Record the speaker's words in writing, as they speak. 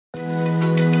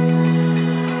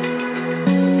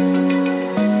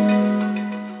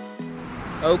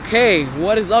Okay,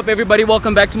 what is up everybody?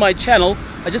 Welcome back to my channel.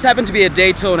 I just happened to be at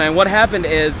Daytona, and what happened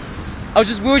is I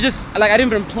didn't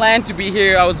even plan to be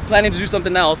here. I was planning to do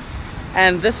something else,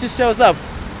 and this just shows up.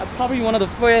 Probably one of the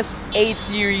first 8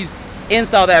 series in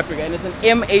South Africa, and it's an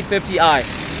M850i.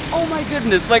 Oh my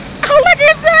goodness, like, oh look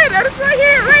inside, and it's right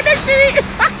here, right next to me.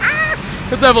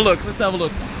 Let's have a look,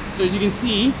 So as you can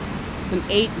see, it's an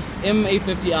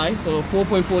M850i, so a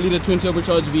 4.4 liter twin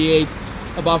turbocharged V8,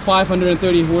 about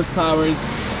 530 horsepower.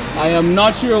 I am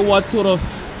not sure what sort of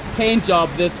paint job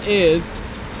this is,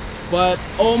 but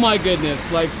oh my goodness,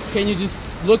 like, can you just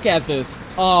look at this?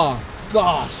 Oh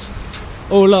gosh,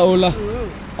 hola.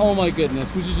 Oh my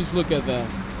goodness, would you just look at that?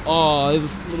 Oh, there's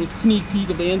a little sneak peek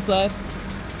of the inside.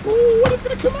 Ooh, what is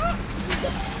gonna come out?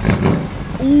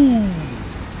 Ooh.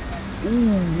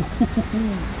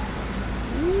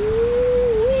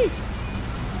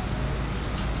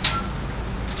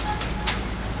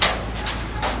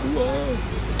 Whoa.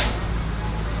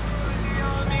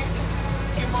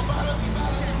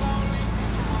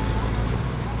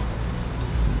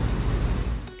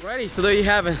 Alrighty, so there you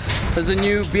have it. There's a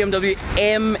new BMW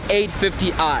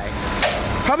M850i.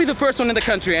 Probably the first one in the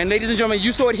country, and ladies and gentlemen,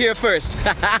 you saw it here first.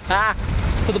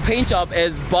 So the paint job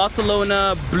is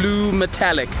Barcelona Blue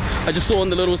Metallic. I just saw on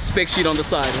the little spec sheet on the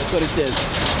side. That's what it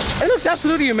says. It looks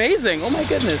absolutely amazing. Oh my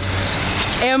goodness.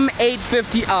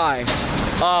 M850i.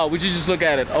 Oh, would you just look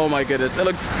at it? Oh my goodness. It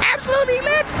looks absolutely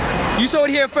lit. You saw it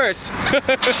here first.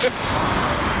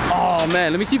 Oh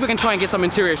man, let me see if we can try and get some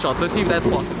interior shots. Let's see if that's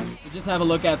possible. We just have a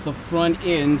look at the front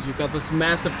ends. You've got this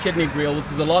massive kidney grille, which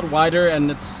is a lot wider,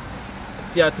 and it's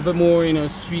a bit more, you know,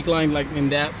 streak-lined, like in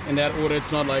that order.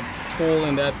 It's not like tall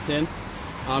in that sense.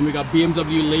 We got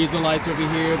BMW laser lights over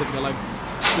here that got like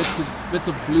bits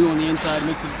of blue on the inside,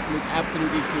 makes it look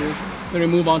absolutely cool. Then we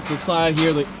move on to the side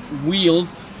here. The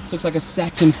wheels, this looks like a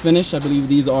satin finish. I believe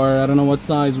these are, I don't know what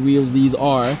size wheels these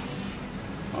are.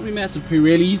 Probably massive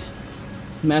Pirellis,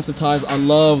 massive tires. I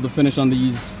love the finish on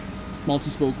these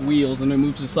multi-spoke wheels. And then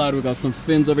move to the side, we've got some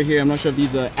fins over here. I'm not sure if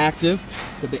these are active.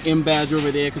 Got the M badge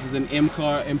over there because it's an M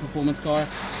car, M performance car.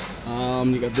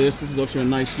 You got this is actually a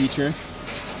nice feature.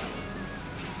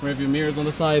 Rearview mirrors on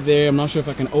the side there. I'm not sure if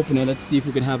I can open it. Let's see if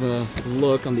we can have a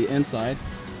look on the inside.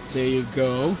 There you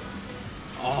go.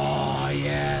 Oh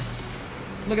yes,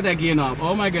 look at that gear knob.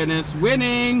 Oh my goodness,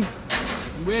 winning.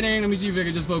 Let me see if I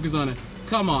can just focus on it.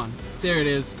 Come on, there it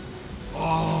is.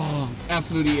 Oh,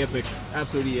 absolutely epic,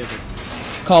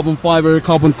 carbon fiber,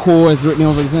 carbon core is written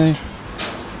over the thing.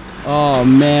 Oh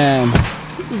man,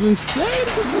 this is insane.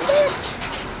 This is lit.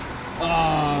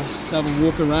 Oh, just have a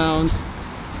walk around.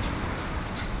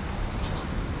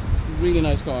 Really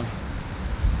nice car,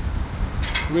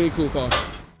 really cool car.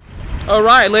 All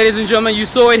right, ladies and gentlemen, you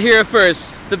saw it here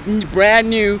first. The brand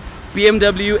new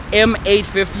BMW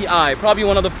M850i, probably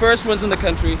one of the first ones in the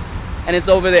country, and it's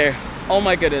over there. Oh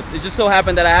my goodness, it just so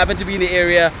happened that I happened to be in the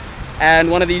area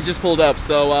and one of these just pulled up.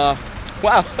 So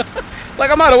wow, like,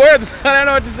 I'm out of words. I don't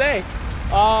know what to say.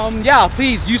 Yeah,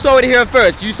 please, you saw it here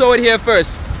first.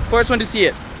 First one to see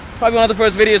it. Probably one of the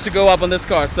first videos to go up on this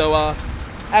car. So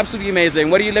absolutely amazing.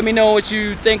 Let me know what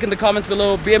you think in the comments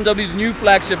below. BMW's new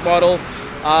flagship model,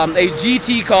 a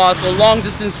GT car, so long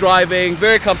distance driving,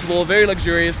 very comfortable, very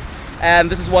luxurious, and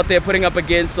this is what they're putting up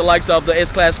against the likes of the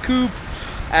S-Class Coupe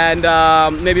and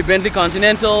maybe Bentley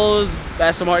Continentals,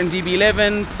 Aston Martin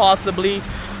DB11 possibly,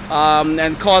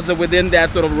 and cars are within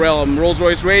that sort of realm.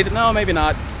 Rolls-Royce Wraith, no, maybe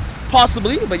not,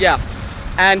 possibly, but yeah.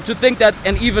 And to think that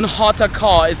an even hotter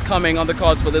car is coming on the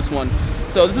cards for this one.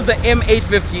 So this is the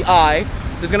M850i.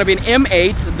 There's going to be an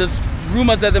M8. There's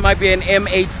rumors that there might be an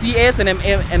M8CS and an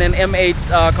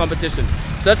M8 competition.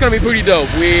 So that's going to be pretty dope.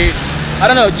 I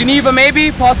don't know, Geneva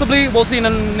maybe, possibly. We'll see in the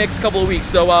next couple of weeks.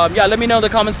 So yeah, let me know in the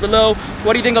comments below.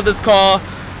 What do you think of this car?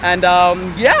 And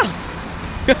yeah.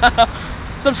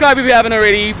 Subscribe if you haven't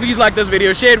already. Please like this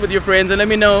video, share it with your friends, and let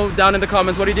me know down in the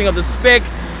comments what do you think of the spec.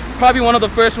 Probably one of the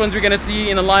first ones we're going to see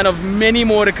in a line of many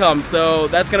more to come. So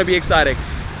that's going to be exciting.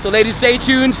 So ladies, stay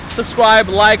tuned, subscribe,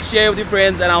 like, share with your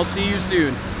friends, and I'll see you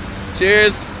soon.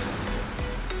 Cheers.